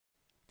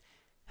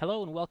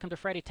Hello and welcome to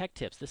Friday Tech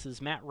Tips. This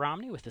is Matt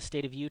Romney with the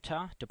State of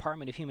Utah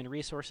Department of Human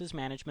Resources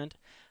Management.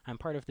 I'm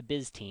part of the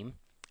Biz team.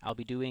 I'll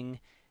be doing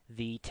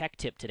the tech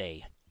tip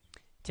today.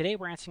 Today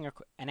we're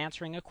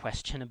answering a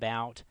question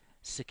about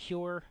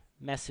secure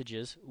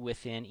messages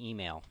within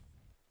email.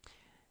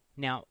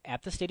 Now,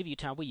 at the State of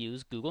Utah we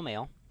use Google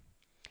Mail,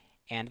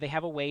 and they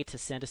have a way to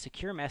send a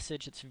secure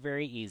message that's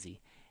very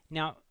easy.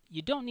 Now,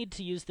 you don't need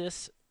to use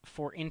this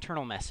for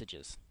internal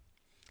messages.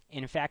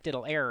 In fact,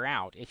 it'll error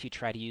out if you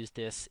try to use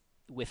this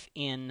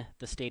within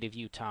the State of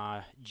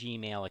Utah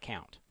Gmail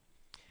account.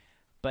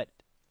 But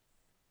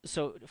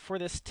so for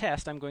this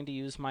test, I'm going to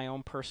use my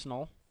own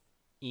personal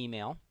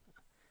email.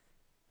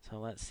 So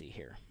let's see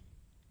here.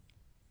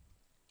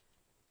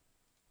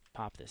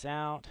 Pop this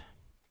out.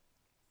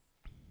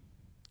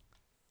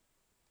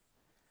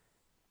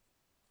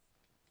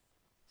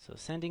 So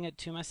sending it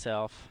to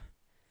myself,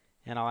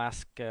 and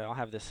I'll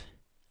have this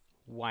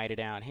whited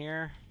out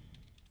here.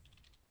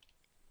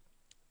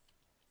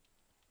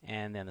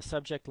 And then the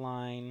subject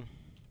line.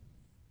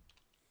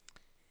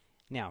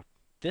 Now,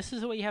 this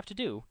is what you have to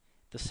do.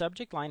 The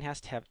subject line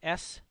has to have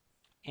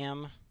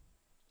SM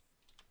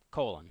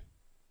colon.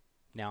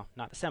 Now,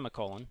 not the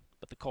semicolon,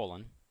 but the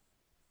colon.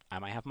 I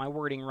might have my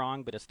wording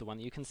wrong, but it's the one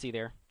that you can see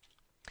there.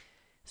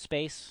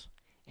 Space,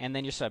 and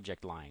then your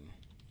subject line.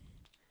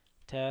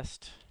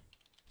 Test,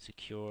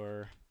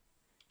 secure,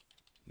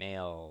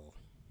 mail.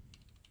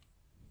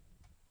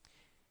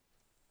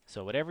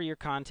 So whatever your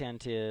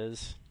content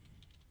is,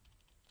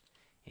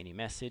 any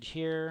message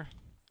here,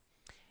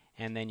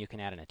 and then you can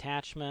add an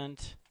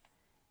attachment.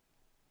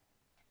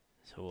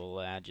 So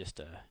we'll add just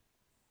a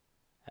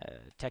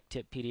tech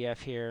tip PDF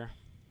here.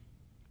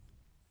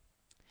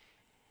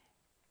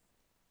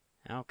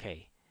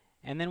 Okay,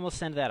 and then we'll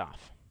send that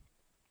off.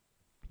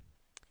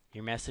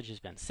 Your message has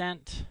been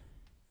sent.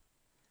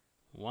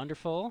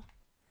 Wonderful.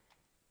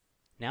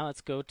 Now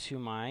let's go to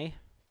my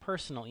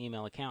personal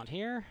email account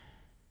here.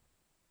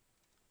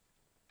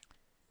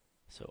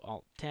 So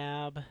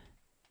Alt-Tab.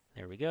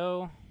 There we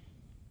go.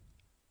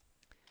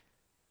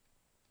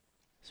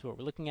 So what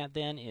we're looking at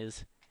then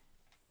is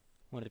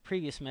one of the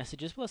previous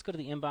messages. Well, let's go to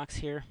the inbox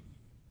here.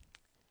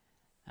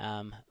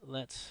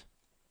 Let's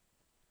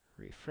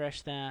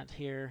refresh that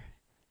here.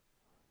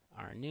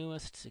 Our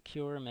newest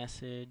secure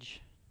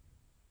message.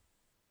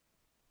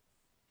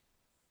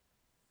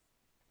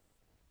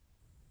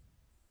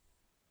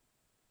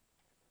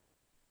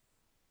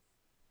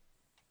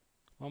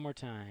 One more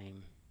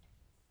time.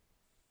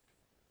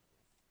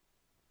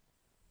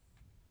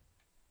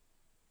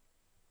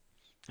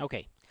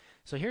 Okay,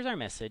 so here's our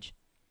message.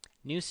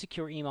 New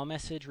secure email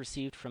message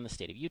received from the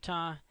State of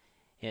Utah.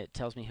 It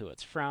tells me who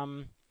it's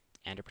from,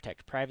 and to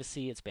protect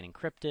privacy, it's been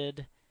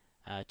encrypted.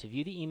 To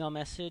view the email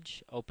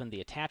message, open the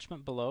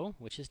attachment below,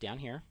 which is down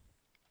here.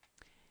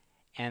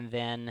 And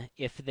then,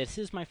 if this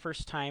is my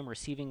first time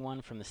receiving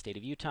one from the State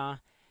of Utah,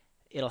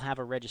 it'll have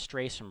a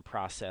registration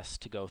process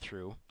to go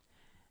through.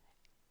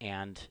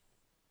 And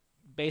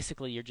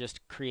basically, you're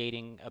just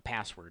creating a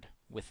password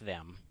with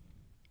them.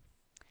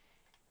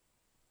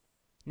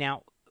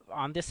 Now,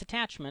 on this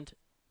attachment,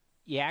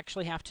 you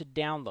actually have to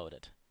download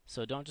it.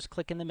 So don't just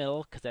click in the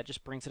middle, because that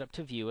just brings it up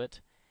to view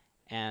it.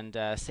 And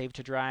save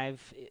to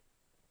drive,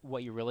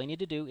 what you really need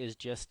to do is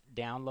just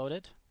download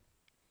it.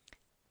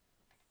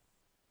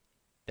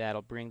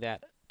 That'll bring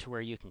that to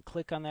where you can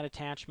click on that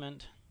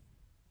attachment.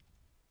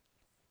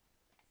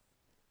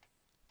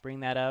 Bring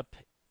that up.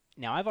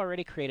 Now, I've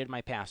already created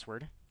my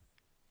password,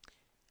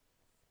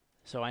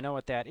 so I know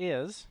what that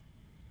is.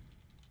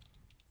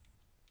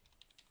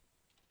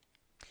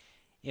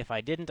 If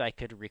I didn't, I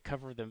could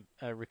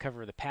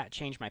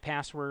change my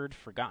password,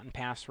 forgotten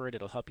password.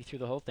 It'll help you through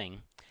the whole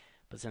thing.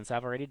 But since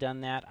I've already done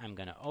that, I'm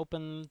going to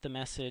open the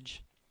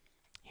message.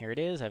 Here it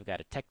is. I've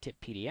got a tech tip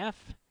PDF.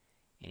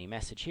 Any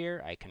message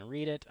here, I can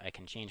read it. I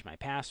can change my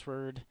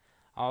password.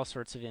 All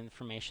sorts of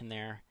information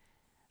there.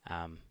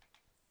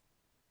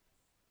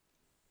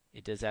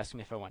 It does ask me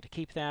if I want to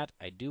keep that.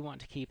 I do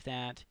want to keep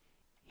that.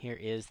 Here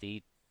is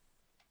the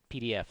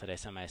PDF that I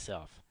sent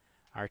myself,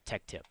 our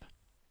tech tip.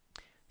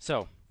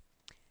 So,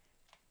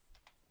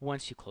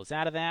 once you close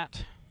out of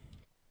that,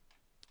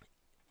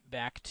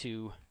 back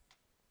to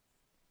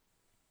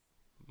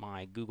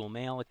my Google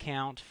Mail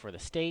account for the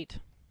state.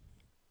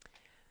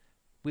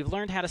 We've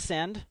learned how to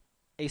send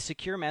a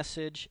secure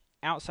message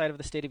outside of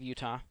the State of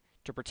Utah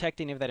to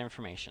protect any of that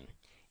information.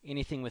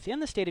 Anything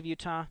within the State of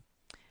Utah,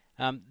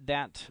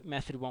 that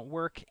method won't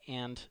work,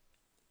 and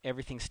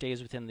everything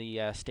stays within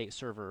the state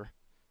server.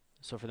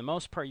 So for the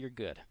most part, you're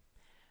good.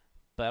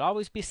 But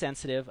always be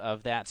sensitive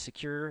of that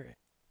secure,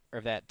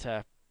 or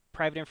that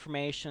private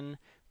information,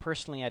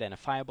 personally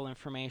identifiable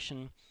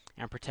information,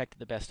 and protect it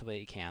the best way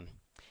you can.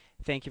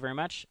 Thank you very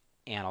much,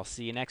 and I'll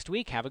see you next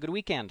week. Have a good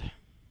weekend.